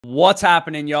What's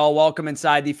happening, y'all? Welcome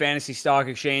inside the Fantasy Stock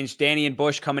Exchange. Danny and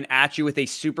Bush coming at you with a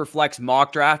Superflex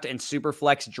mock draft and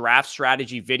Superflex draft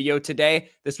strategy video today.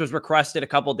 This was requested a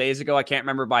couple days ago. I can't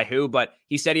remember by who, but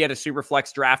he said he had a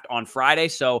Superflex draft on Friday.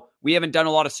 So we haven't done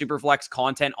a lot of Superflex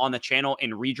content on the channel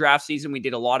in redraft season. We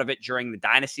did a lot of it during the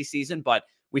dynasty season, but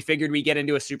we figured we'd get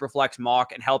into a Superflex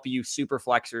mock and help you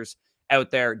Superflexers out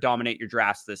there dominate your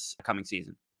drafts this coming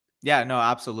season. Yeah, no,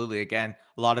 absolutely. Again,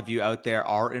 a lot of you out there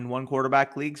are in one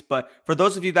quarterback leagues, but for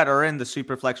those of you that are in the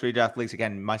Superflex redraft leagues,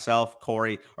 again, myself,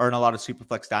 Corey, are in a lot of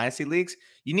Superflex dynasty leagues,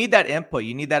 you need that input,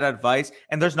 you need that advice,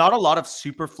 and there's not a lot of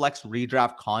Superflex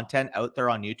redraft content out there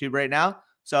on YouTube right now.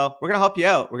 So we're going to help you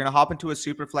out. We're going to hop into a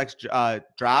Superflex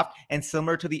draft, and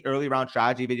similar to the early round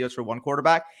strategy videos for one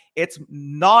quarterback, it's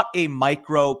not a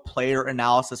micro player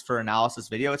analysis for analysis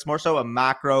video. It's more so a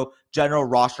macro general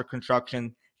roster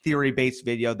construction theory-based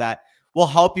video that will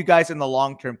help you guys in the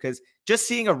long term, because just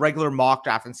seeing a regular mock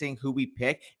draft and seeing who we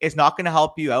pick is not going to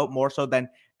help you out more so than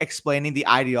explaining the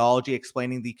ideology,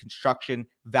 explaining the construction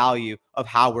value of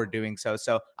how we're doing so.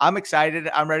 So I'm excited.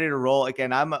 I'm ready to roll.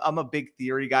 Again, I'm a big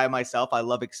theory guy myself. I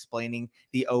love explaining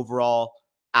the overall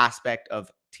aspect of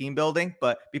team building.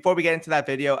 But before we get into that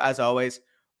video, as always,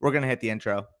 we're going to hit the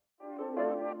intro.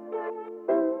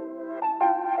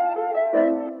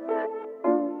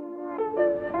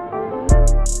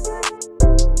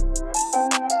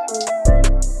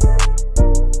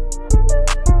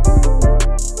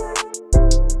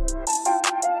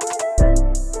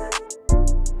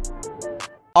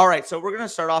 All right, so we're going to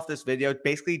start off this video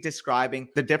basically describing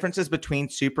the differences between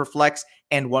Superflex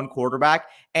and one quarterback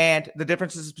and the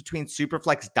differences between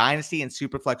Superflex Dynasty and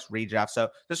Superflex Redraft. So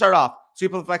to start off,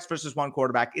 Superflex versus one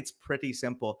quarterback, it's pretty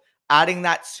simple. Adding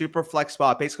that Superflex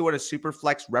spot, basically what a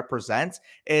Superflex represents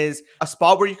is a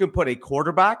spot where you can put a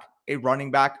quarterback, a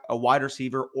running back, a wide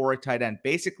receiver, or a tight end.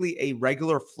 Basically a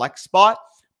regular flex spot,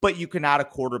 but you can add a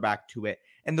quarterback to it.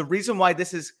 And the reason why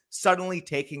this is suddenly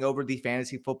taking over the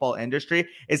fantasy football industry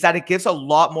is that it gives a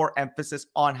lot more emphasis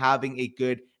on having a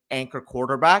good anchor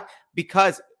quarterback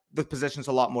because the position's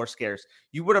a lot more scarce.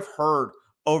 You would have heard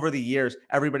over the years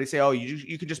everybody say, oh,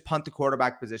 you can just punt the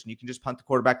quarterback position. You can just punt the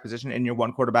quarterback position in your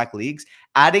one quarterback leagues.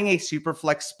 Adding a super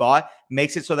flex spot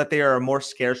makes it so that they are a more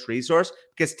scarce resource,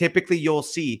 because typically you'll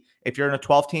see, if you're in a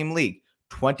 12-team league,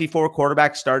 24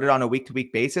 quarterbacks started on a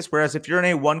week-to-week basis, whereas if you're in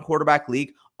a one quarterback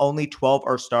league, only 12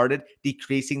 are started,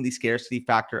 decreasing the scarcity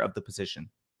factor of the position.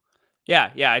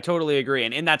 Yeah, I totally agree.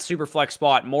 And in that super flex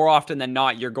spot, more often than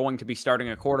not, you're going to be starting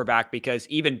a quarterback, because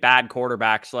even bad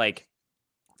quarterbacks, like,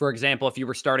 for example, if you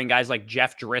were starting guys like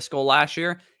Jeff Driscoll last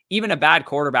year, even a bad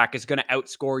quarterback is going to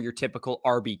outscore your typical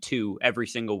RB2 every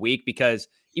single week, because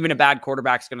even a bad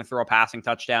quarterback is going to throw a passing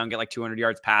touchdown, get like 200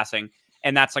 yards passing,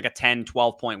 and that's like a 10,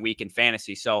 12-point week in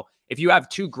fantasy. So if you have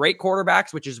two great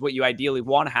quarterbacks, which is what you ideally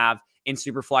want to have in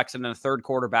Superflex, and then a third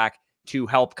quarterback to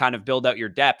help kind of build out your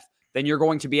depth, then you're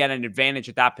going to be at an advantage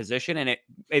at that position. And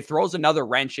it throws another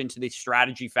wrench into the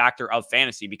strategy factor of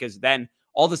fantasy, because then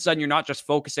all of a sudden you're not just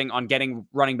focusing on getting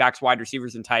running backs, wide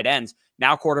receivers, and tight ends.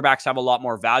 Now quarterbacks have a lot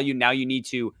more value. Now you need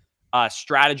to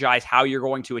strategize how you're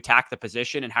going to attack the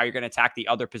position and how you're going to attack the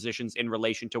other positions in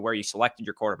relation to where you selected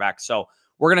your quarterback. So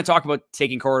we're going to talk about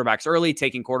taking quarterbacks early,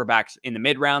 taking quarterbacks in the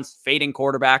mid rounds, fading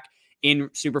quarterback in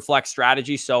Superflex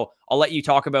strategy. So I'll let you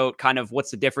talk about kind of what's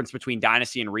the difference between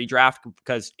Dynasty and Redraft,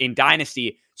 because in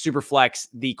Dynasty, Superflex,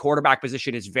 the quarterback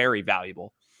position is very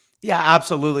valuable. Yeah,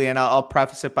 absolutely. And I'll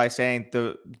preface it by saying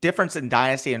the difference in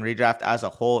Dynasty and Redraft as a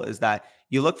whole is that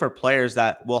you look for players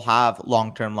that will have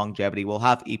long-term longevity, will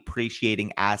have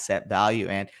appreciating asset value.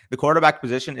 And the quarterback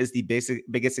position is the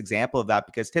biggest example of that,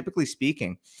 because typically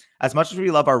speaking, as much as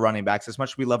we love our running backs, as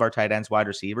much as we love our tight ends, wide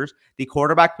receivers, the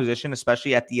quarterback position,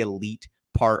 especially at the elite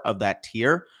part of that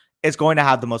tier, is going to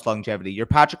have the most longevity. Your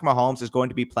Patrick Mahomes is going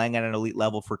to be playing at an elite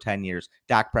level for 10 years.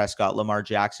 Dak Prescott, Lamar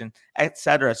Jackson,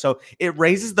 etc. So it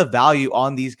raises the value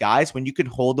on these guys when you can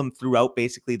hold them throughout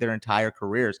basically their entire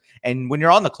careers. And when you're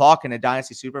on the clock in a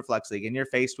Dynasty Superflex League and you're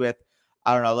faced with,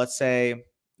 I don't know, let's say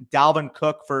Dalvin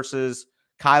Cook versus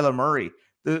Kyler Murray,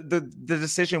 the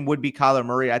decision would be Kyler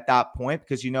Murray at that point,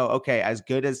 because you know, okay, as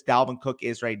good as Dalvin Cook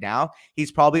is right now,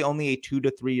 he's probably only a 2 to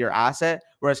 3 year asset,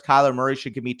 whereas Kyler Murray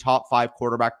should give me top 5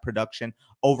 quarterback production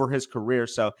over his career.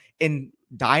 So in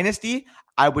Dynasty,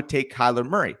 I would take Kyler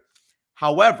Murray.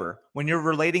 However, when you're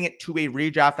relating it to a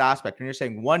redraft aspect, and you're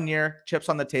saying 1 year, chips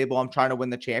on the table, I'm trying to win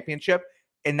the championship,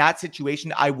 in that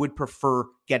situation, I would prefer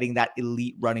getting that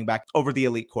elite running back over the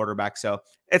elite quarterback. So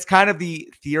it's kind of the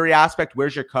theory aspect.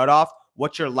 Where's your cutoff?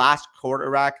 What's your last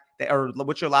quarterback or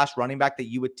what's your last running back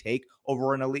that you would take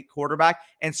over an elite quarterback,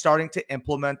 and starting to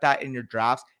implement that in your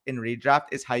drafts in redraft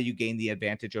is how you gain the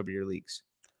advantage over your leagues.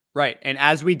 Right. And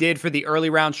as we did for the early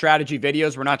round strategy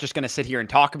videos, we're not just going to sit here and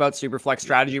talk about Superflex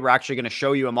strategy. We're actually going to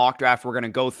show you a mock draft. We're going to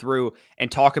go through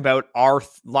and talk about our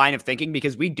line of thinking,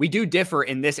 because we do differ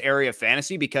in this area of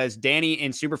fantasy, because Danny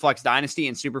in Superflex Dynasty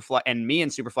and me in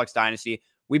Superflex Dynasty,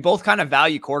 we both kind of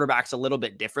value quarterbacks a little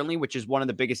bit differently, which is one of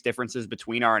the biggest differences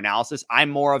between our analysis. I'm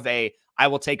more of I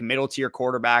will take middle tier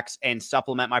quarterbacks and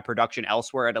supplement my production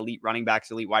elsewhere at elite running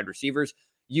backs, elite wide receivers.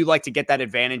 You like to get that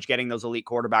advantage getting those elite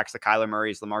quarterbacks, the Kyler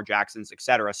Murrays, Lamar Jacksons,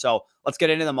 etc. So let's get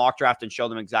into the mock draft and show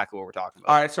them exactly what we're talking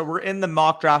about. All right, so we're in the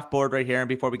mock draft board right here. And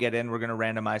before we get in, we're going to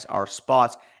randomize our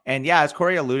spots. And yeah, as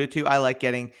Corey alluded to, I like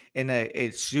getting in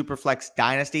a Superflex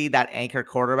Dynasty, that anchor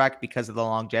quarterback, because of the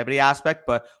longevity aspect.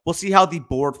 But we'll see how the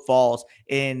board falls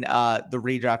in the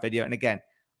redraft video. And again,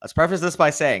 let's preface this by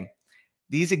saying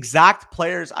these exact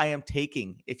players I am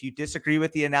taking, if you disagree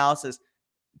with the analysis,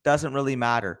 doesn't really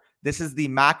matter. This is the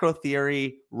macro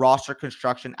theory roster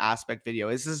construction aspect video.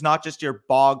 This is not just your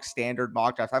bog standard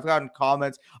mock draft. I've gotten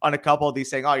comments on a couple of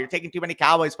these saying, oh, you're taking too many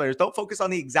Cowboys players. Don't focus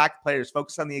on the exact players.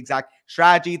 Focus on the exact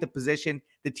strategy, the position,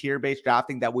 the tier-based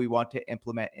drafting that we want to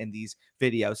implement in these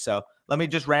videos. So let me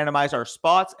just randomize our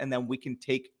spots, and then we can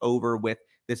take over with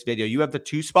this video. You have the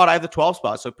 2 spot. I have the 12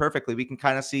 spot. So perfectly. We can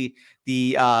kind of see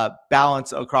the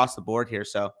balance across the board here.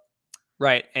 So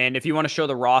right. And if you want to show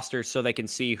the rosters so they can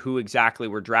see who exactly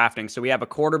we're drafting. So we have a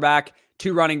quarterback,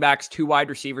 2 running backs, 2 wide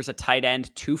receivers, a tight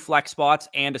end, 2 flex spots,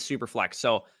 and a super flex.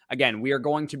 So again, we are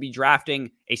going to be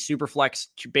drafting a super flex,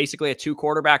 basically a 2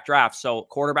 quarterback draft. So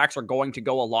quarterbacks are going to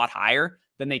go a lot higher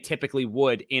than they typically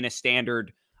would in a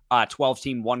standard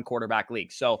 12-team 1 quarterback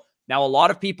league. So now a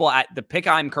lot of people at the pick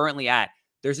I'm currently at,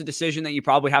 there's a decision that you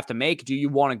probably have to make. Do you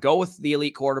want to go with the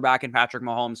elite quarterback in Patrick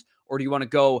Mahomes, or do you want to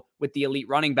go with the elite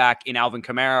running back in Alvin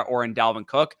Kamara or in Dalvin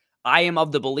Cook? I am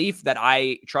of the belief that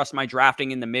I trust my drafting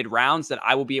in the mid rounds, that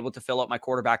I will be able to fill out my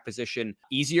quarterback position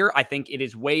easier. I think it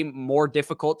is way more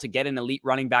difficult to get an elite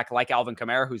running back like Alvin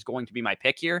Kamara, who's going to be my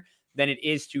pick here, than it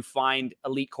is to find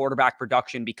elite quarterback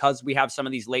production, because we have some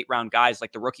of these late round guys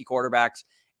like the rookie quarterbacks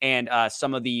and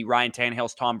some of the Ryan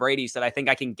Tannehills, Tom Brady's, that I think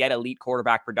I can get elite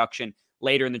quarterback production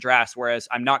later in the draft, whereas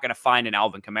I'm not going to find an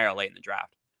Alvin Kamara late in the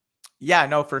draft. Yeah,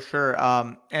 no, for sure.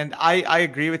 And I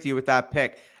agree with you with that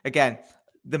pick. Again,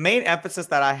 the main emphasis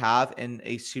that I have in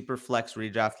a super flex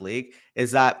redraft league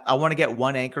is that I want to get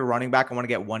 1 anchor running back. I want to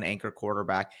get 1 anchor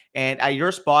quarterback. And at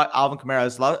your spot, Alvin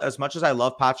Kamara, as much as I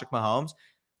love Patrick Mahomes,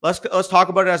 let's talk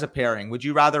about it as a pairing. Would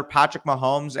you rather Patrick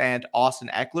Mahomes and Austin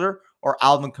Eckler, or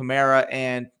Alvin Kamara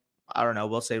and, I don't know,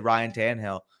 we'll say Ryan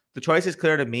Tannehill? The choice is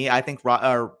clear to me. I think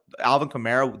Alvin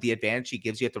Kamara, the advantage he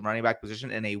gives you at the running back position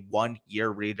in a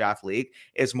 1-year redraft league,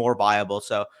 is more viable.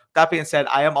 So that being said,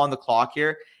 I am on the clock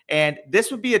here, and this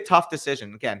would be a tough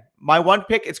decision. Again, my 1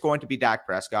 pick, it's going to be Dak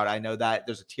Prescott. I know that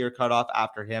there's a tier cutoff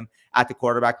after him at the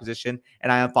quarterback position,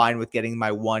 and I am fine with getting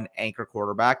my 1 anchor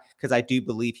quarterback because I do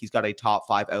believe he's got a top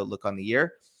 5 outlook on the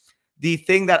year. The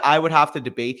thing that I would have to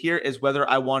debate here is whether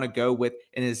I want to go with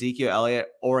an Ezekiel Elliott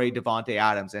or a Devontae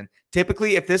Adams. And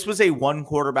typically, if this was a 1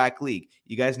 quarterback league,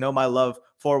 you guys know my love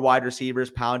for wide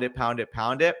receivers, pound it, pound it,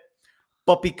 pound it.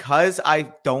 But because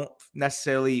I don't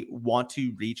necessarily want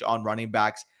to reach on running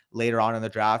backs later on in the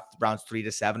draft, rounds 3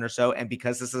 to 7 or so, and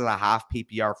because this is a half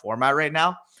PPR format right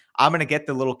now, I'm going to get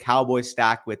the little Cowboy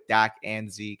stack with Dak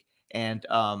and Zeke. And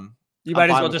you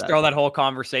might as well just throw that whole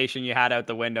conversation you had out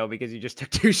the window, because you just took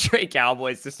 2 straight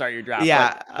Cowboys to start your draft.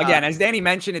 Yeah. But again, as Danny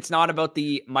mentioned, it's not about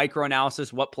the micro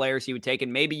analysis, what players he would take.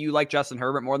 And maybe you like Justin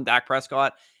Herbert more than Dak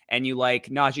Prescott, and you like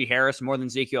Najee Harris more than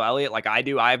Ezekiel Elliott, like I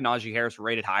do. I have Najee Harris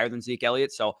rated higher than Zeke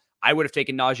Elliott, so I would have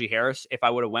taken Najee Harris if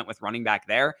I would have went with running back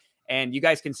there. And you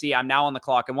guys can see I'm now on the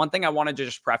clock. And one thing I wanted to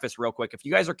just preface real quick, if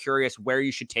you guys are curious where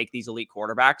you should take these elite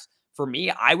quarterbacks, for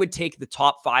me, I would take the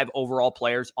top 5 overall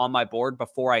players on my board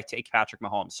before I take Patrick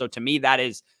Mahomes. So to me, that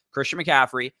is Christian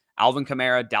McCaffrey, Alvin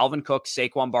Kamara, Dalvin Cook,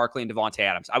 Saquon Barkley, and Devontae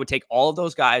Adams. I would take all of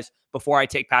those guys before I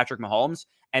take Patrick Mahomes.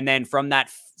 And then from that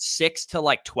 6 to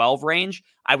like 12 range,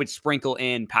 I would sprinkle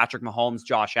in Patrick Mahomes,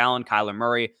 Josh Allen, Kyler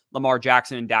Murray, Lamar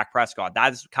Jackson, and Dak Prescott.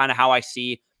 That's kind of how I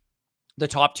see the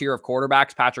top tier of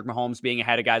quarterbacks, Patrick Mahomes being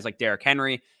ahead of guys like Derrick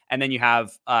Henry. And then you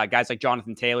have guys like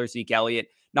Jonathan Taylor, Zeke Elliott,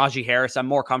 Najee Harris. I'm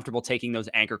more comfortable taking those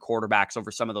anchor quarterbacks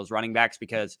over some of those running backs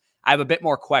because I have a bit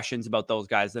more questions about those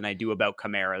guys than I do about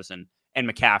Kamara's and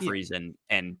McCaffrey's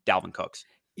and Dalvin Cook's.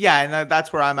 Yeah, and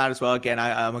that's where I'm at as well. Again,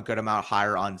 I'm a good amount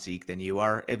higher on Zeke than you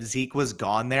are. If Zeke was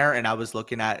gone there and I was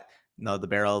looking at the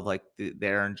barrel of like the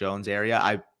Aaron Jones area,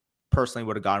 I personally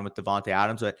would have gone with Devontae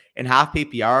Adams. But in half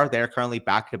PPR, they're currently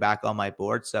back-to-back on my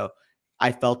board. So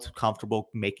I felt comfortable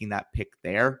making that pick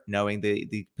there, knowing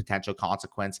the potential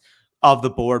consequence of the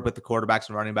board with the quarterbacks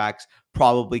and running backs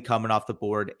probably coming off the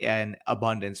board in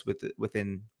abundance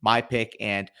within my pick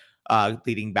and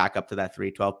leading back up to that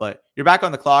 312. But you're back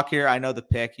on the clock here. I know the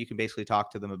pick. You can basically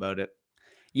talk to them about it.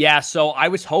 Yeah, so I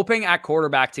was hoping at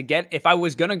quarterback to get, if I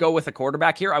was going to go with a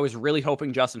quarterback here, I was really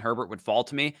hoping Justin Herbert would fall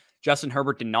to me. Justin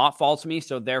Herbert did not fall to me,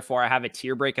 so therefore I have a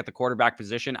tier break at the quarterback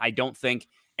position. I don't think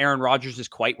Aaron Rodgers is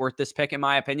quite worth this pick, in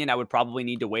my opinion. I would probably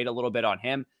need to wait a little bit on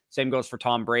him. Same goes for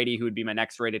Tom Brady, who would be my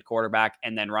next rated quarterback,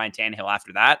 and then Ryan Tannehill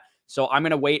after that. So I'm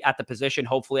going to wait at the position.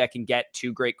 Hopefully I can get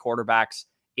two great quarterbacks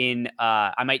in.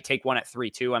 I might take one at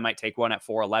 3-2. I might take one at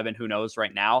 4-11. Who knows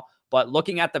right now? But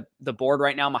looking at the board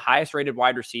right now, my highest rated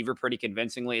wide receiver pretty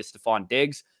convincingly is Stephon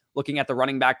Diggs. Looking at the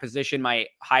running back position, my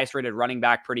highest rated running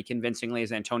back pretty convincingly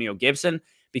is Antonio Gibson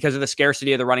because of the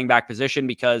scarcity of the running back position,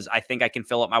 because I think I can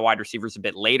fill up my wide receivers a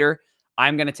bit later.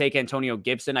 I'm going to take Antonio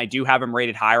Gibson. I do have him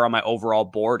rated higher on my overall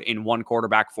board in one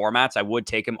quarterback formats. I would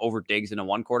take him over Diggs in a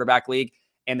one quarterback league.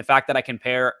 And the fact that I can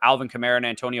pair Alvin Kamara and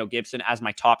Antonio Gibson as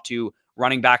my top two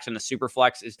running backs in the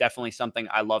Superflex is definitely something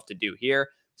I love to do here.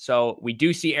 So we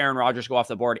do see Aaron Rodgers go off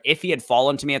the board. If he had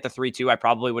fallen to me at the 3-2, I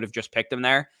probably would have just picked him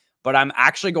there. But I'm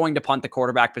actually going to punt the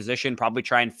quarterback position, probably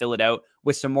try and fill it out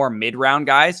with some more mid-round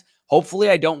guys.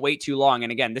 Hopefully I don't wait too long.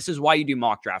 And again, this is why you do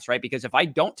mock drafts, right? Because if I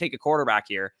don't take a quarterback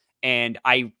here and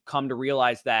I come to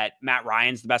realize that Matt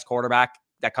Ryan's the best quarterback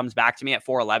that comes back to me at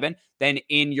 4-11, then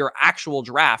in your actual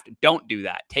draft, don't do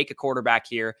that. Take a quarterback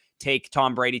here, take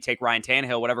Tom Brady, take Ryan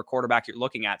Tannehill, whatever quarterback you're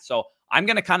looking at. So I'm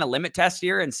going to kind of limit test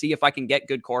here and see if I can get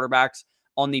good quarterbacks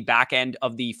on the back end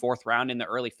of the fourth round in the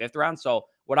early fifth round. So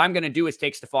what I'm going to do is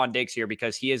take Stephon Diggs here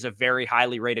because he is a very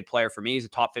highly rated player for me. He's a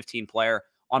top 15 player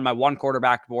on my one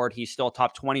quarterback board. He's still a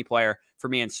top 20 player for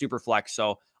me in Superflex.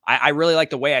 So I really like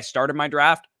the way I started my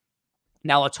draft.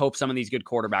 Now let's hope some of these good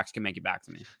quarterbacks can make it back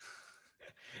to me.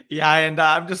 Yeah, and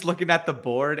I'm just looking at the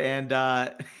board, and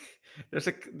there's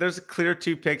a clear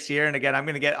two picks here. And again, I'm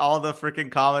going to get all the freaking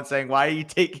comments saying, why are you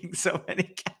taking so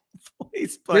many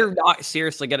Cowboys? But you're not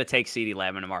seriously going to take CeeDee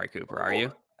Lamb and Amari Cooper, are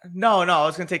you? No, I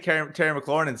was going to take Terry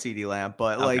McLaurin and CeeDee Lamb,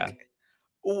 but like,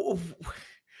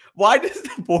 why does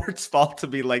the boards fall to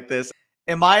me like this?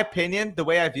 In my opinion, the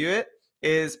way I view it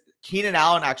is Keenan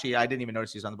Allen. Actually, I didn't even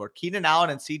notice he's on the board. Keenan Allen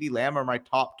and CeeDee Lamb are my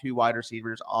top two wide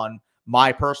receivers on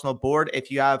my personal board.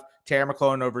 If you have Terry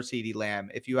McLaurin over CeeDee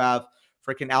Lamb, if you have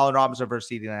freaking Allen Robinson over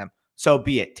CeeDee Lamb, so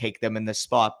be it. Take them in this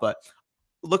spot. But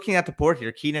looking at the board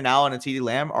here, Keenan Allen and CeeDee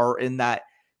Lamb are in that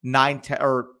 9-10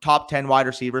 or top 10 wide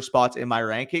receiver spots in my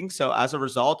rankings. So as a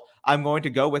result, I'm going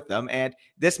to go with them. And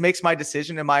this makes my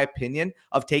decision, in my opinion,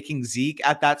 of taking Zeke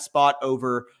at that spot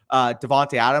over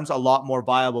Devontae Adams a lot more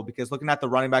viable, because looking at the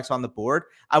running backs on the board,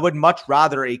 I would much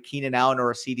rather a Keenan Allen or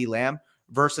a CeeDee Lamb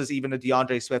versus even a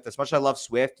DeAndre Swift. As much as I love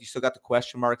Swift, you still got the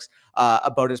question marks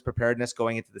about his preparedness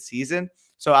going into the season.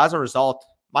 So as a result,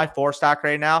 my four stack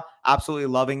right now, absolutely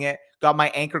loving it. Got my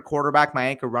anchor quarterback, my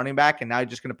anchor running back, and now you're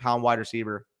just going to pound wide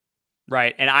receiver.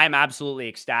 Right. And I'm absolutely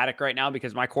ecstatic right now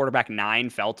because my quarterback 9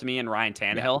 fell to me in Ryan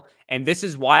Tannehill. Yeah. And this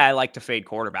is why I like to fade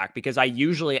quarterback, because I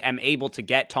usually am able to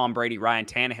get Tom Brady, Ryan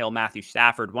Tannehill, Matthew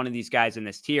Stafford, one of these guys in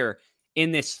this tier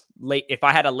in this late. If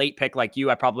I had a late pick like you,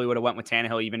 I probably would have went with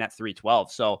Tannehill even at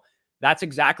 312. So that's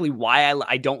exactly why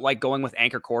I don't like going with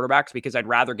anchor quarterbacks, because I'd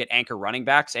rather get anchor running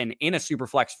backs. And in a super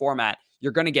flex format,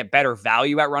 you're going to get better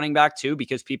value at running back too,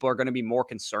 because people are going to be more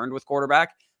concerned with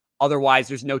quarterback. Otherwise,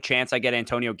 there's no chance I get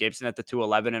Antonio Gibson at the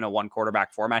 211 in a one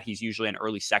quarterback format. He's usually an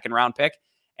early second round pick.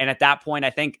 And at that point, I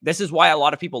think this is why a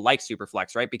lot of people like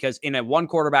Superflex, right? Because in a one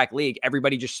quarterback league,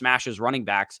 everybody just smashes running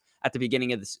backs at the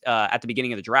beginning of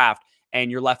the draft, and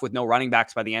you're left with no running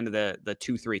backs by the end of the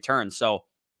 2-3 turns. So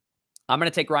I'm going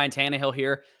to take Ryan Tannehill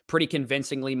here pretty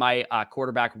convincingly, my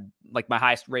quarterback, like my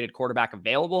highest rated quarterback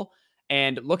available.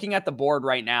 And looking at the board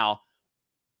right now,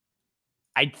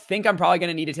 I think I'm probably going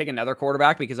to need to take another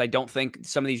quarterback because I don't think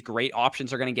some of these great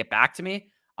options are going to get back to me.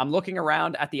 I'm looking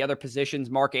around at the other positions.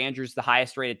 Mark Andrews, the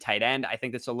highest rated tight end. I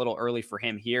think that's a little early for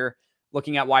him here.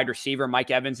 Looking at wide receiver,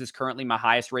 Mike Evans is currently my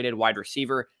highest rated wide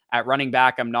receiver. At running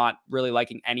back, I'm not really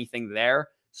liking anything there.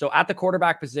 So at the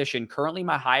quarterback position, currently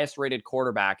my highest rated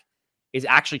quarterback is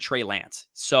actually Trey Lance.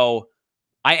 So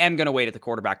I am going to wait at the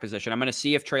quarterback position. I'm going to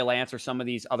see if Trey Lance or some of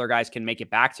these other guys can make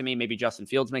it back to me. Maybe Justin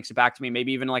Fields makes it back to me.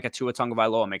 Maybe even like a Tua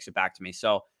Tagovailoa makes it back to me.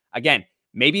 So again,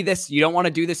 maybe you don't want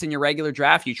to do this in your regular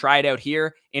draft. You try it out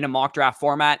here in a mock draft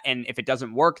format. And if it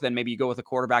doesn't work, then maybe you go with a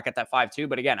quarterback at that 5-2.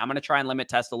 But again, I'm going to try and limit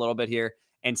test a little bit here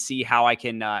and see how I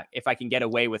can, if I can get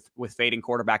away with fading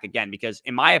quarterback again, because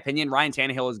in my opinion, Ryan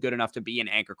Tannehill is good enough to be an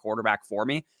anchor quarterback for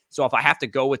me. So if I have to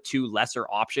go with two lesser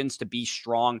options to be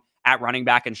strong at running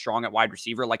back and strong at wide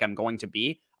receiver, like I'm going to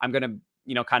be, I'm going to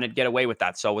kind of get away with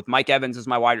that. So with Mike Evans as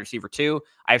my wide receiver 2,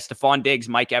 I have Stephon Diggs,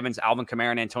 Mike Evans, Alvin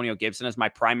Kamara, and Antonio Gibson as my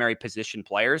primary position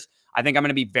players. I think I'm going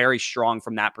to be very strong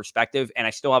from that perspective, and I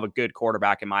still have a good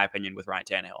quarterback, in my opinion, with Ryan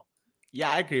Tannehill. Yeah,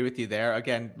 I agree with you there.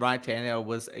 Again, Ryan Tannehill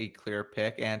was a clear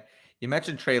pick. And you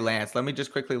mentioned Trey Lance. Let me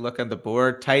just quickly look on the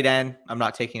board. Tight end, I'm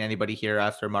not taking anybody here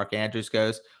after Mark Andrews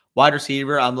goes. Wide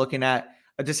receiver, I'm looking at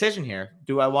a decision here.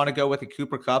 Do I want to go with a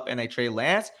Cooper Kupp and a Trey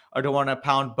Lance, or do I want to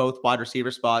pound both wide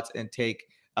receiver spots and take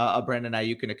a Brandon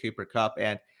Ayuk and a Cooper Kupp?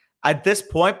 And at this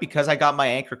point, because I got my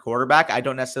anchor quarterback, I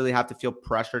don't necessarily have to feel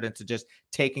pressured into just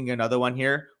taking another one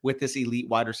here with this elite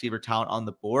wide receiver talent on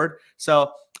the board.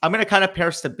 So I'm going to kind of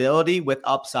pair stability with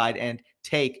upside and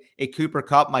take a Cooper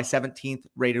Kupp, my 17th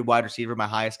rated wide receiver, my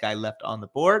highest guy left on the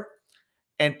board,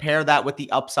 and pair that with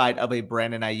the upside of a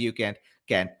Brandon Ayuk. And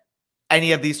again,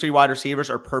 any of these 3 wide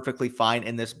receivers are perfectly fine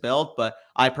in this build, but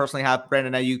I personally have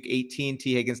Brandon Ayuk 18,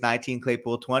 T. Higgins 19,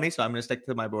 Claypool 20, so I'm going to stick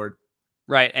to my board.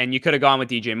 Right, and you could have gone with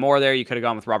DJ Moore there. You could have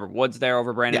gone with Robert Woods there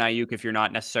over Brandon Ayuk if you're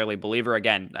not necessarily a believer.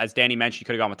 Again, as Danny mentioned, you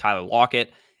could have gone with Tyler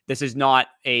Lockett. This is not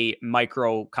a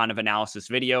micro kind of analysis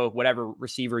video. Whatever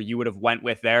receiver you would have went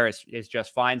with there is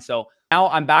just fine. So now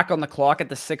I'm back on the clock at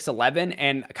the 6:11,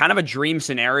 and kind of a dream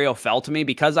scenario fell to me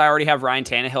because I already have Ryan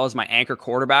Tannehill as my anchor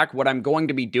quarterback. What I'm going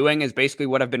to be doing is basically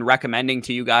what I've been recommending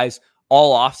to you guys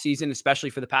all offseason, especially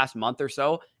for the past month or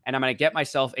so. And I'm going to get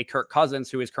myself a Kirk Cousins,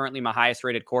 who is currently my highest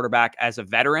rated quarterback as a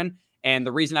veteran. And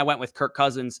the reason I went with Kirk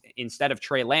Cousins instead of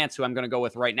Trey Lance, who I'm going to go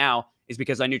with right now, is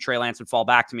because I knew Trey Lance would fall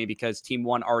back to me because Team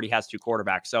 1 already has 2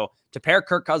 quarterbacks. So to pair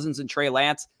Kirk Cousins and Trey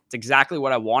Lance, it's exactly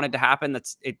what I wanted to happen.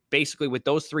 That's it. Basically, with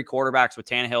those 3 quarterbacks, with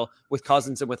Tannehill, with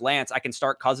Cousins, and with Lance, I can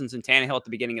start Cousins and Tannehill at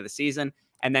the beginning of the season,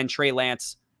 and then Trey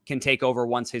Lance can take over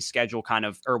once his schedule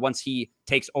once he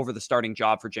takes over the starting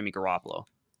job for Jimmy Garoppolo.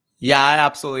 Yeah, I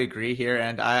absolutely agree here.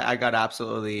 And I got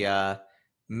absolutely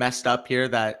messed up here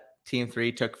that Team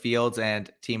 3 took Fields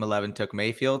and Team 11 took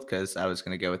Mayfield because I was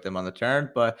going to go with them on the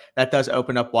turn. But that does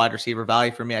open up wide receiver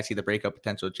value for me. I see the breakout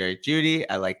potential of Jerry Jeudy.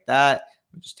 I like that.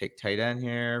 Let me just take tight end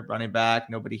here, running back,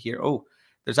 nobody here. Oh,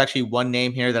 there's actually one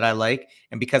name here that I like.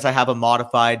 And because I have a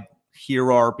modified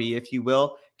hierarchy, if you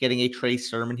will, getting a Trey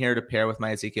Sermon here to pair with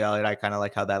my Ezekiel Elliott, I kind of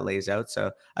like how that lays out.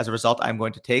 So as a result, I'm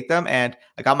going to take them. And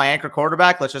I got my anchor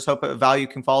quarterback. Let's just hope value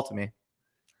can fall to me.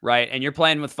 Right, and you're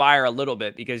playing with fire a little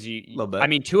bit because I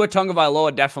mean, Tua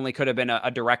Tagovailoa definitely could have been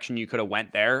a direction you could have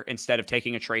went there instead of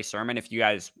taking a Trey Sermon. If you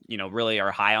guys, really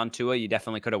are high on Tua, you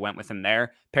definitely could have went with him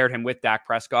there, paired him with Dak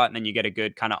Prescott, and then you get a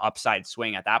good kind of upside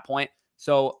swing at that point.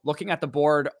 So looking at the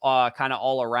board kind of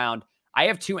all around, I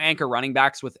have 2 anchor running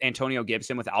backs with Antonio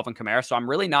Gibson, with Alvin Kamara, so I'm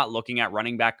really not looking at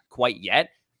running back quite yet.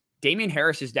 Damian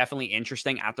Harris is definitely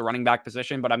interesting at the running back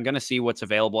position, but I'm going to see what's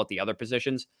available at the other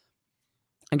positions.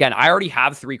 Again, I already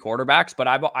have 3 quarterbacks, but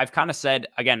I've kind of said,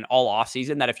 again, all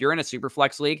offseason that if you're in a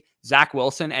Superflex League, Zach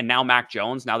Wilson and now Mac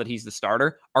Jones, now that he's the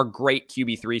starter, are great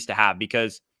QB3s to have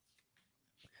because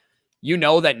you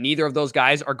know that neither of those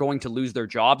guys are going to lose their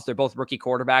jobs. They're both rookie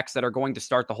quarterbacks that are going to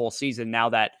start the whole season now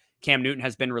that Cam Newton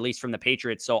has been released from the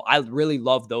Patriots. So I really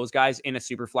love those guys in a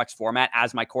Superflex format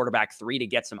as my quarterback 3 to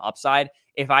get some upside.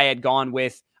 If I had gone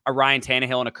with a Ryan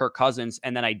Tannehill and a Kirk Cousins,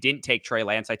 and then I didn't take Trey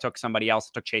Lance, I took somebody else,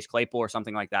 took Chase Claypool or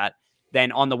something like that,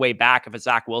 then on the way back, if a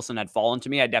Zach Wilson had fallen to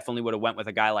me, I definitely would have went with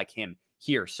a guy like him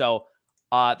here. So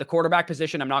the quarterback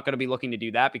position, I'm not going to be looking to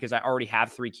do that because I already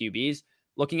have 3 QBs.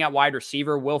 Looking at wide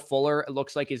receiver, Will Fuller, it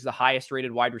looks like is the highest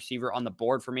rated wide receiver on the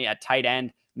board for me. At tight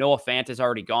end, Noah Fant is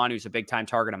already gone, who's a big time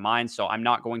target of mine, so I'm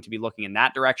not going to be looking in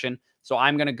that direction. So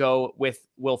I'm going to go with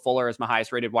Will Fuller as my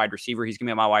highest rated wide receiver. He's going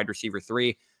to be my wide receiver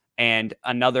 3. And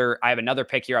I have another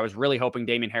pick here. I was really hoping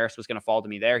Damian Harris was going to fall to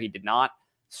me there. He did not.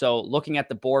 So looking at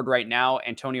the board right now,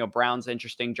 Antonio Brown's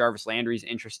interesting. Jarvis Landry's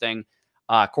interesting.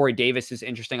 Corey Davis is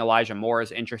interesting. Elijah Moore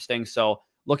is interesting. So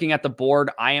looking at the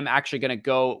board, I am actually going to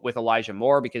go with Elijah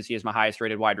Moore because he is my highest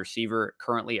rated wide receiver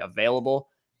currently available.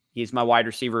 He's my wide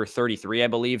receiver 33, I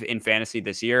believe, in fantasy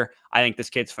this year. I think this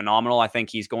kid's phenomenal. I think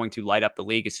he's going to light up the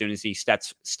league as soon as he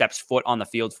steps foot on the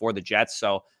field for the Jets.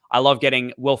 So I love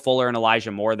getting Will Fuller and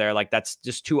Elijah Moore there. Like, that's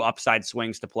just 2 upside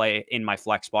swings to play in my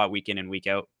flex spot week in and week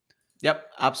out.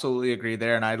 Yep, absolutely agree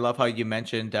there. And I love how you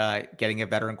mentioned getting a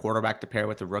veteran quarterback to pair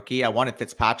with a rookie. I wanted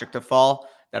Fitzpatrick to fall.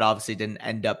 That obviously didn't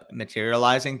end up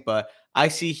materializing. But I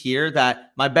see here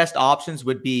that my best options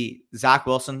would be Zach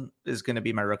Wilson is going to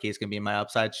be my rookie. It's going to be my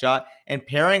upside shot. And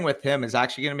pairing with him is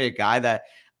actually going to be a guy that,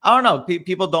 I don't know,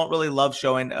 people don't really love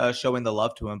showing the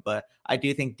love to him. But I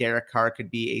do think Derek Carr could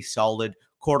be a solid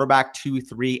quarterback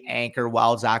 2-3 anchor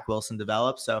while Zach Wilson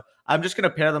develops. So I'm just going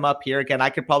to pair them up here. Again, I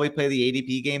could probably play the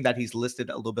ADP game that he's listed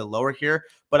a little bit lower here,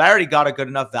 but I already got a good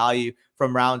enough value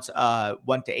from rounds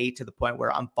 1 to 8 to the point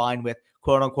where I'm fine with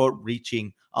quote unquote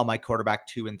reaching on my quarterback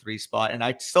 2 and 3 spot. And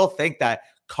I still think that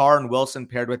Carr and Wilson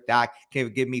paired with Dak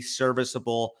can give me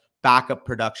serviceable backup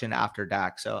production after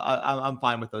Dak. So I'm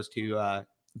fine with those two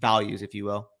values, if you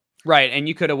will. Right, and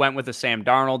you could have went with a Sam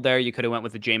Darnold there. You could have went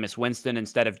with a Jameis Winston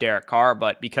instead of Derek Carr,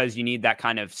 but because you need that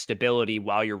kind of stability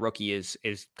while your rookie is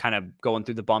kind of going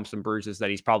through the bumps and bruises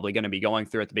that he's probably going to be going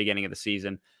through at the beginning of the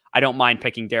season, I don't mind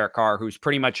picking Derek Carr, who's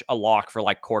pretty much a lock for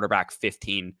like quarterback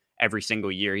 15 every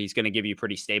single year. He's going to give you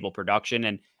pretty stable production,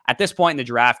 and at this point in the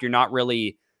draft, you're not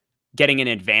really getting an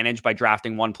advantage by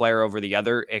drafting one player over the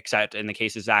other, except in the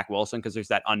case of Zach Wilson, because there's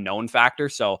that unknown factor.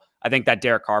 So I think that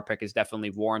Derek Carr pick is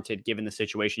definitely warranted given the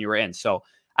situation you were in. So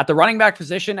at the running back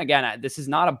position, again, this is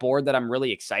not a board that I'm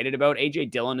really excited about.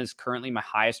 AJ Dillon is currently my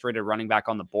highest rated running back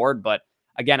on the board. But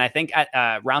again, I think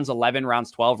at rounds 11,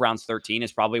 rounds 12, rounds 13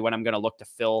 is probably when I'm going to look to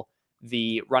fill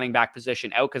the running back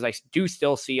position out, because I do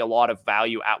still see a lot of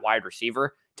value at wide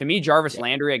receiver. To me, Jarvis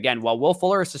Landry, again, while Will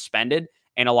Fuller is suspended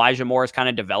and Elijah Moore is kind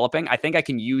of developing, I think I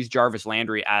can use Jarvis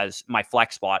Landry as my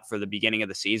flex spot for the beginning of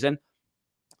the season.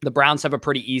 The Browns have a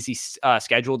pretty easy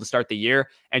schedule to start the year,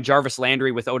 and Jarvis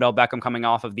Landry, with Odell Beckham coming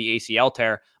off of the ACL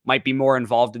tear, might be more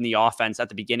involved in the offense at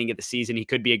the beginning of the season. He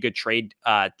could be a good trade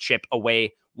chip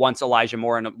away once Elijah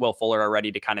Moore and Will Fuller are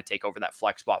ready to kind of take over that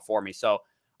flex spot for me. So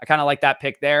I kind of like that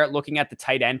pick there. Looking at the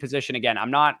tight end position, again,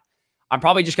 I'm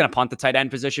probably just going to punt the tight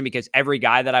end position, because every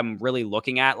guy that I'm really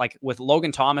looking at, like with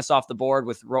Logan Thomas off the board,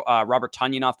 with Robert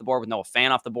Tonyan off the board, with Noah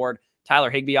Fant off the board, Tyler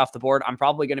Higbee off the board, I'm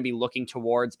probably going to be looking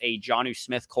towards a Jonnu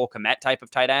Smith, Cole Kmet type of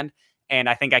tight end. And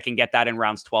I think I can get that in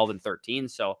rounds 12 and 13.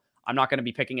 So I'm not going to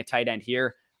be picking a tight end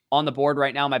here. On the board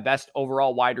right now, my best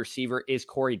overall wide receiver is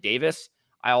Corey Davis.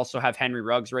 I also have Henry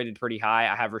Ruggs rated pretty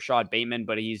high. I have Rashad Bateman,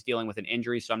 but he's dealing with an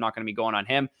injury, so I'm not going to be going on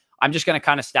him. I'm just going to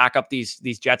kind of stack up these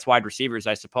Jets wide receivers,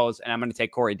 I suppose, and I'm going to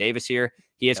take Corey Davis here.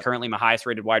 He is currently my highest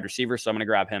rated wide receiver, so I'm going to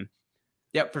grab him.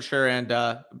 Yep, for sure. And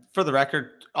for the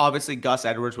record, obviously Gus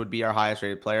Edwards would be our highest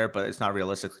rated player, but it's not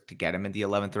realistic to get him in the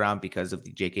 11th round because of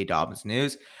the J.K. Dobbins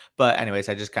news. But anyways,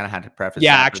 I just kind of had to preface.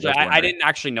 Yeah, actually, I didn't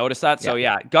actually notice that. So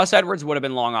yeah, Gus Edwards would have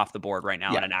been long off the board right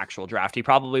now in an actual draft. He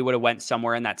probably would have went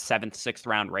somewhere in that 7th, 6th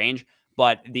round range,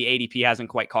 but the ADP hasn't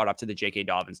quite caught up to the J.K.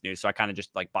 Dobbins news. So I kind of just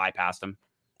like bypassed him.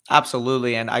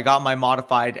 Absolutely. And I got my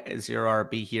modified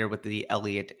 0RB here with the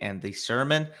Elliott and the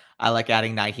Sermon. I like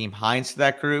adding Nyheim Hines to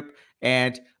that group.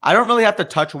 And I don't really have to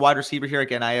touch a wide receiver here.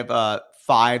 Again, I have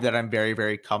 5 that I'm very,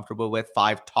 very comfortable with,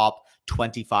 5 top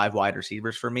 25 wide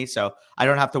receivers for me. So I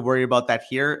don't have to worry about that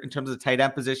here. In terms of the tight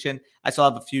end position, I still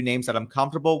have a few names that I'm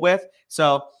comfortable with.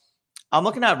 So I'm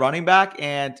looking at running back,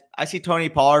 and I see Tony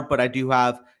Pollard, but I do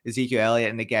have Ezekiel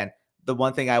Elliott. And again, the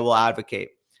one thing I will advocate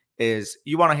is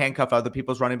you want to handcuff other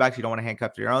people's running backs. You don't want to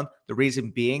handcuff your own. The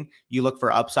reason being, you look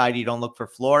for upside. You don't look for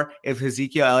floor. If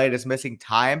Ezekiel Elliott is missing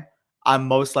time, I'm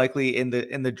most likely in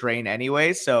the drain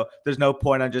anyway. So there's no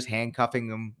point on just handcuffing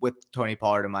him with Tony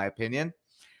Pollard, in my opinion.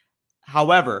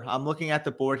 However, I'm looking at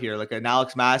the board here. Like an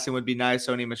Alex Madison would be nice.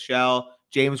 Sony Michel,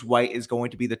 James White is going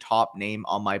to be the top name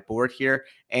on my board here.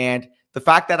 And the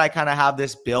fact that I kind of have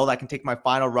this build, I can take my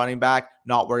final running back,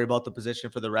 not worry about the position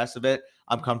for the rest of it.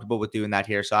 I'm comfortable with doing that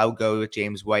here. So I will go with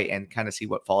James White and kind of see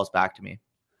what falls back to me.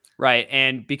 Right.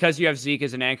 And because you have Zeke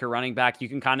as an anchor running back, you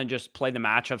can kind of just play the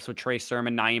matchups with Trey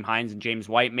Sermon, Nyheim Hines, and James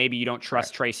White. Maybe you don't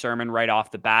trust Trey Sermon right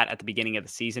off the bat at the beginning of the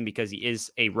season because he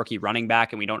is a rookie running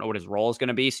back and we don't know what his role is going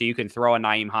to be. So you can throw a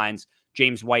Nyheim Hines,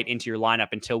 James White into your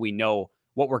lineup until we know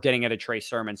what we're getting at a Trey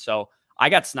Sermon. So I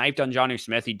got sniped on Jonnu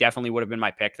Smith. He definitely would have been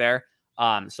my pick there.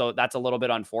 So that's a little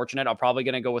bit unfortunate. I'm probably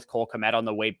going to go with Cole Kmet on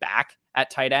the way back at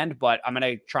tight end, but I'm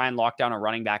going to try and lock down a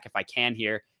running back if I can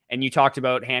here. And you talked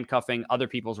about handcuffing other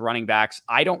people's running backs.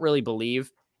 I don't really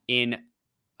believe in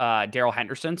Darrell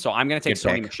Henderson, so I'm going to take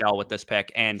Sony Michel with this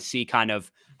pick and see kind of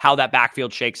how that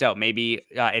backfield shakes out. Maybe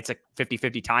it's a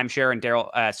 50-50 timeshare, and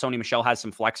Sony Michel has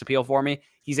some flex appeal for me.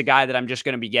 He's a guy that I'm just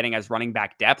going to be getting as running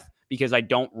back depth because I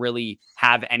don't really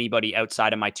have anybody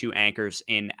outside of my 2 anchors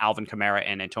in Alvin Kamara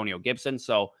and Antonio Gibson.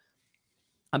 So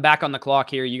I'm back on the clock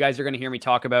here. You guys are going to hear me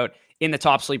talk about in the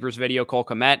Top Sleepers video, Cole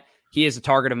Kmet. He is a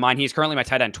target of mine. He's currently my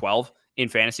tight end 12 in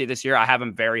fantasy this year. I have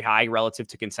him very high relative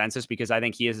to consensus because I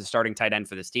think he is the starting tight end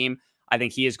for this team. I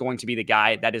think he is going to be the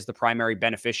guy that is the primary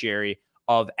beneficiary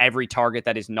of every target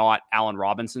that is not Allen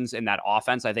Robinson's in that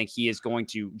offense. I think he is going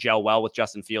to gel well with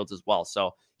Justin Fields as well.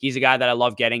 So he's a guy that I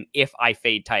love getting if I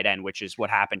fade tight end, which is what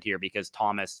happened here because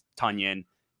Thomas, Tonyan,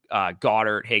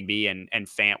 Goddard, Higbee, and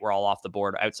Fant were all off the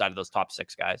board outside of those top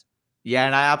 6 guys. Yeah,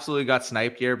 and I absolutely got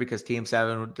sniped here because Team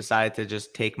 7 decided to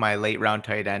just take my late round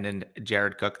tight end and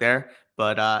Jared Cook there.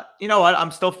 But you know what?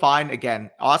 I'm still fine. Again,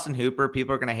 Austin Hooper,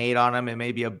 people are going to hate on him. It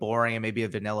may be a boring, it may be a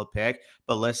vanilla pick.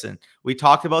 But listen, we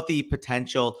talked about the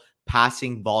potential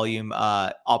passing volume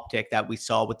uptick that we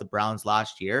saw with the Browns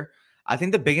last year. I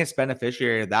think the biggest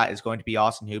beneficiary of that is going to be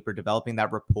Austin Hooper developing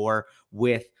that rapport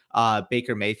with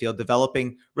Baker Mayfield,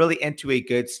 developing really into a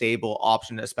good, stable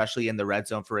option, especially in the red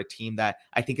zone for a team that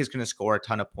I think is going to score a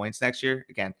ton of points next year.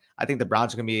 Again, I think the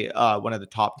Browns are going to be one of the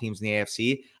top teams in the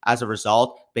AFC. As a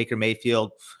result, Baker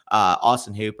Mayfield,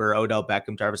 Austin Hooper, Odell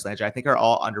Beckham, Jarvis Landry, I think are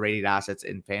all underrated assets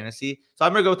in fantasy. So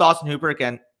I'm going to go with Austin Hooper.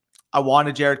 Again, I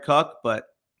wanted Jared Cook, but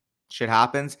shit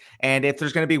happens. And if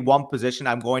there's going to be one position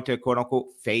I'm going to quote unquote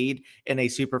fade in a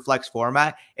super flex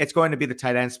format, it's going to be the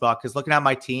tight end spot. Because looking at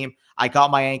my team, I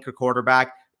got my anchor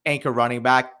quarterback, anchor running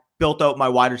back, built out my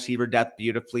wide receiver depth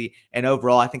beautifully. And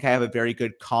overall, I think I have a very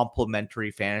good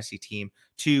complementary fantasy team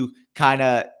to kind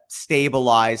of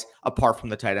stabilize apart from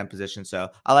the tight end position. So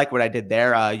I like what I did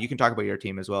there. You can talk about your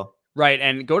team as well. Right,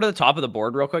 and go to the top of the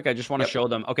board real quick. I just want to show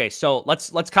them. Okay, so let's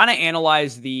kind of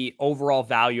analyze the overall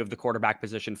value of the quarterback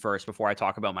position first before I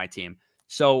talk about my team.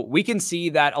 So we can see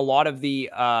that a lot of the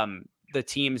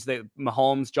teams, that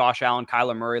Mahomes, Josh Allen,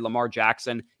 Kyler Murray, Lamar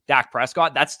Jackson, Dak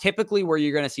Prescott, that's typically where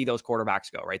you're going to see those quarterbacks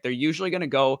go, right? They're usually going to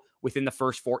go within the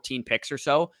first 14 picks or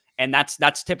so. And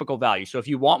that's typical value. So if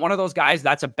you want one of those guys,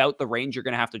 that's about the range you're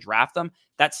going to have to draft them.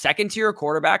 That second tier of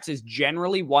quarterbacks is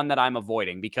generally one that I'm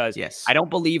avoiding because I don't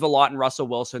believe a lot in Russell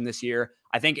Wilson this year.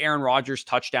 I think Aaron Rodgers'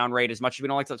 touchdown rate, as much as we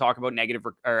don't like to talk about negative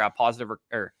or positive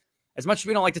or as much as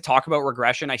we don't like to talk about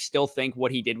regression, I still think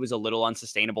what he did was a little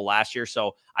unsustainable last year.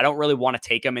 So I don't really want to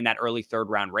take him in that early third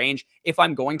round range. If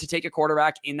I'm going to take a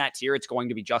quarterback in that tier, it's going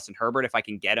to be Justin Herbert if I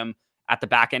can get him at the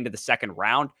back end of the second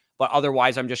round. But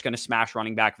otherwise, I'm just going to smash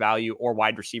running back value or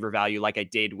wide receiver value like I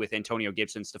did with Antonio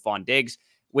Gibson, Stephon Diggs.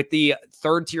 With the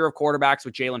third tier of quarterbacks,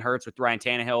 with Jalen Hurts, with Ryan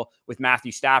Tannehill, with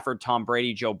Matthew Stafford, Tom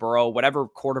Brady, Joe Burrow, whatever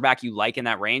quarterback you like in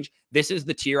that range, this is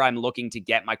the tier I'm looking to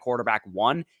get my quarterback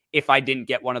one if I didn't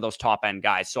get one of those top end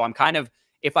guys. So I'm kind of,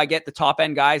 if I get the top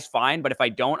end guys, fine. But if I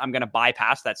don't, I'm going to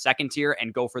bypass that second tier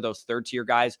and go for those third tier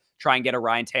guys, try and get a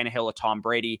Ryan Tannehill, a Tom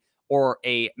Brady, or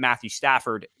a Matthew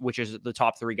Stafford, which is the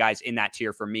top three guys in that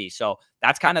tier for me. So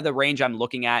that's kind of the range I'm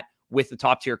looking at with the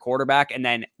top tier quarterback. And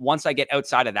then once I get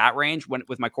outside of that range,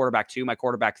 with my quarterback 2, my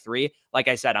quarterback 3, like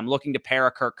I said, I'm looking to pair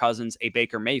a Kirk Cousins, a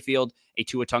Baker Mayfield, a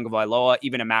Tua Tagovailoa,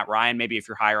 even a Matt Ryan, maybe if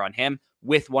you're higher on him,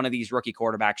 with one of these rookie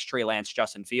quarterbacks, Trey Lance,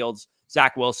 Justin Fields,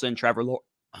 Zach Wilson,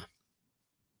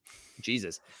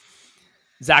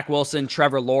 Zach Wilson,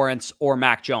 Trevor Lawrence, or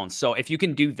Mac Jones. So if you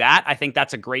can do that, I think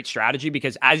that's a great strategy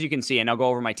because as you can see, and I'll go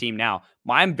over my team now,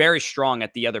 I'm very strong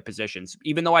at the other positions.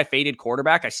 Even though I faded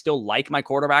quarterback, I still like my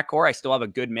quarterback core. I still have a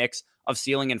good mix of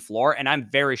ceiling and floor, and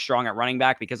I'm very strong at running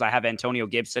back because I have Antonio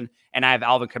Gibson and I have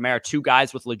Alvin Kamara, 2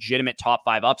 guys with legitimate top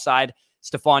 5 upside.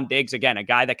 Stephon Diggs, again, a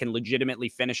guy that can legitimately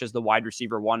finish as the wide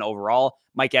receiver 1 overall.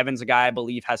 Mike Evans, a guy I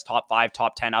believe has top 5,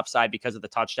 top 10 upside because of the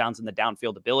touchdowns and the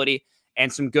downfield ability.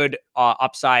 And some good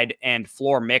upside and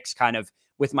floor mix kind of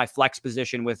with my flex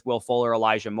position with Will Fuller,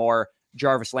 Elijah Moore,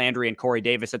 Jarvis Landry, and Corey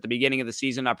Davis. At the beginning of the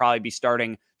season, I'll probably be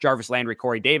starting Jarvis Landry,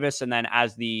 Corey Davis. And then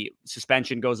as the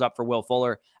suspension goes up for Will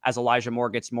Fuller, as Elijah Moore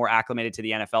gets more acclimated to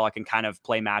the NFL, I can kind of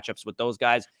play matchups with those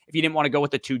guys. If you didn't want to go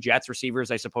with the 2 Jets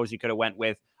receivers, I suppose you could have went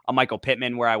with a Michael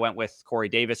Pittman where I went with Corey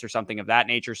Davis or something of that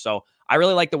nature. So I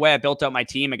really like the way I built out my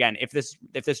team. Again, if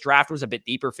this draft was a bit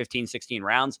deeper, 15, 16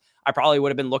 rounds, I probably would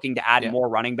have been looking to add more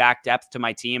running back depth to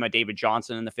my team, a David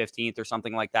Johnson in the 15th or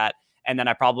something like that. And then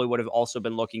I probably would have also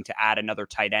been looking to add another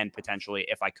tight end potentially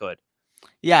if I could.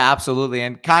 Yeah, absolutely.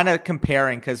 And kind of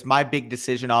comparing, because my big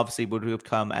decision obviously would have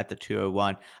come at the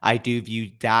 201. I do view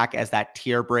Dak as that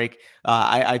tier break.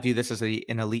 I view this as an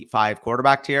elite 5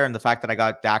 quarterback tier. And the fact that I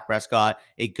got Dak Prescott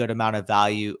a good amount of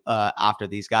value after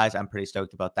these guys, I'm pretty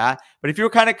stoked about that. But if you were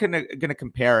kind of going to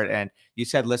compare it and you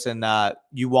said, listen,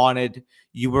 you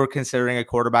were considering a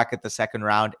quarterback at the second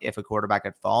round if a quarterback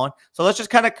had fallen. So let's just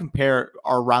kind of compare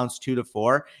our rounds 2 to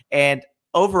 4. And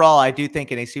overall, I do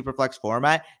think in a Superflex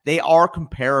format, they are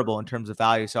comparable in terms of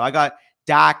value. So I got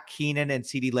Dak, Keenan, and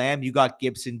CeeDee Lamb. You got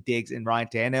Gibson, Diggs, and Ryan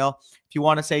Tannehill. If you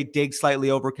want to say Diggs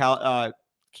slightly over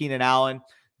Keenan Allen,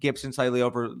 Gibson slightly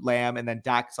over Lamb, and then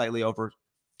Dak slightly over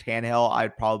Tannehill,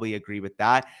 I'd probably agree with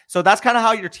that. So that's kind of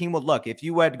how your team would look. If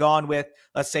you had gone with,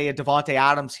 let's say, a Devontae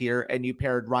Adams here and you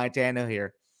paired Ryan Tannehill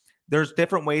here, there's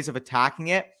different ways of attacking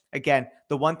it. Again,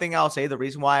 the one thing I'll say, the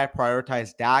reason why I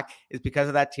prioritize Dak is because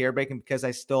of that tier break and because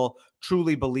I still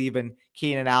truly believe in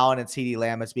Keenan Allen and CeeDee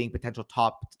Lamb as being potential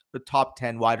top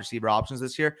 10 wide receiver options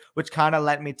this year, which kind of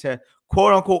led me to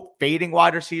quote unquote fading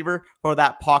wide receiver for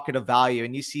that pocket of value.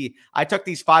 And you see, I took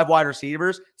these 5 wide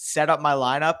receivers, set up my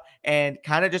lineup, and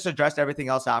kind of just addressed everything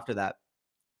else after that.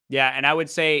 Yeah, and I would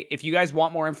say if you guys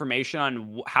want more information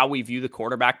on how we view the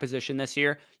quarterback position this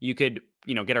year, you could,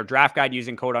 get our draft guide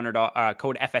using code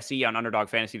FSE on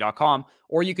underdogfantasy.com,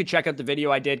 or you could check out the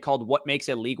video I did called "What Makes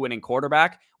a League-Winning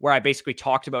Quarterback," where I basically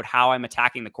talked about how I'm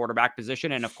attacking the quarterback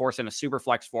position, and of course, in a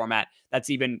Superflex format, that's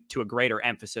even to a greater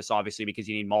emphasis, obviously, because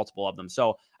you need multiple of them.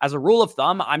 So, as a rule of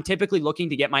thumb, I'm typically looking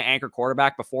to get my anchor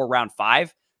quarterback before round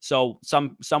 5. So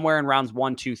somewhere in rounds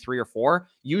 1, 2, 3, or 4,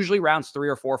 usually rounds 3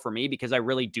 or 4 for me, because I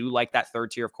really do like that third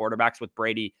tier of quarterbacks with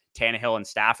Brady, Tannehill, and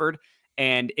Stafford.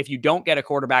 And if you don't get a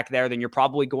quarterback there, then you're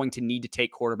probably going to need to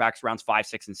take quarterbacks rounds 5,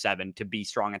 6, and 7 to be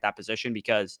strong at that position.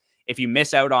 Because if you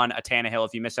miss out on a Tannehill,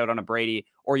 if you miss out on a Brady,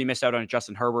 or you miss out on a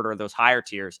Justin Herbert or those higher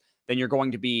tiers, then you're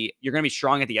going to be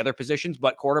strong at the other positions.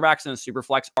 But quarterbacks in the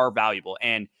Superflex are valuable,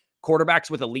 and quarterbacks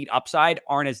with elite upside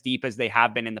aren't as deep as they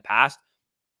have been in the past.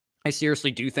 I seriously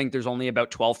do think there's only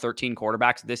about 12, 13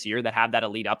 quarterbacks this year that have that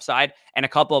elite upside, and a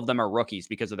couple of them are rookies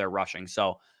because of their rushing.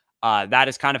 So that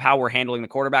is kind of how we're handling the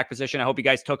quarterback position. I hope you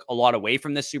guys took a lot away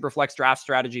from this Superflex draft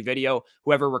strategy video.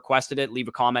 Whoever requested it, leave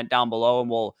a comment down below, and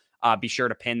we'll be sure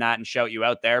to pin that and shout you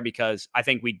out there, because I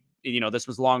think this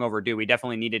was long overdue. We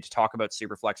definitely needed to talk about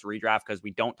Superflex redraft because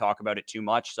we don't talk about it too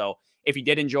much. So if you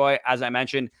did enjoy, as I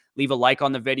mentioned, leave a like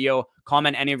on the video,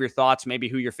 comment any of your thoughts, maybe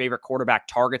who your favorite quarterback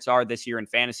targets are this year in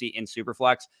fantasy in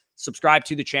Superflex. Subscribe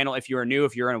to the channel if you are new.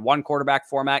 If you're in a 1 quarterback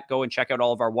format, go and check out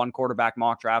all of our 1 quarterback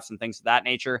mock drafts and things of that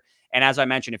nature. And as I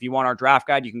mentioned, if you want our draft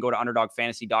guide, you can go to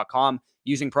underdogfantasy.com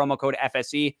using promo code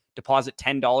FSE, deposit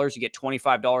 $10. You get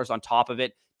 $25 on top of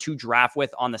it to draft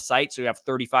with on the site. So you have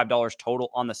 $35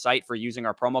 total on the site for using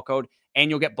our promo code, and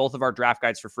you'll get both of our draft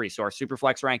guides for free. So our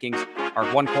Superflex rankings,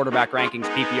 our 1 quarterback rankings,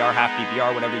 PPR, half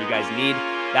PPR, whatever you guys need.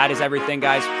 That is everything,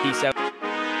 guys. Peace out.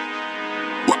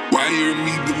 Wire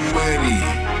me the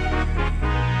money.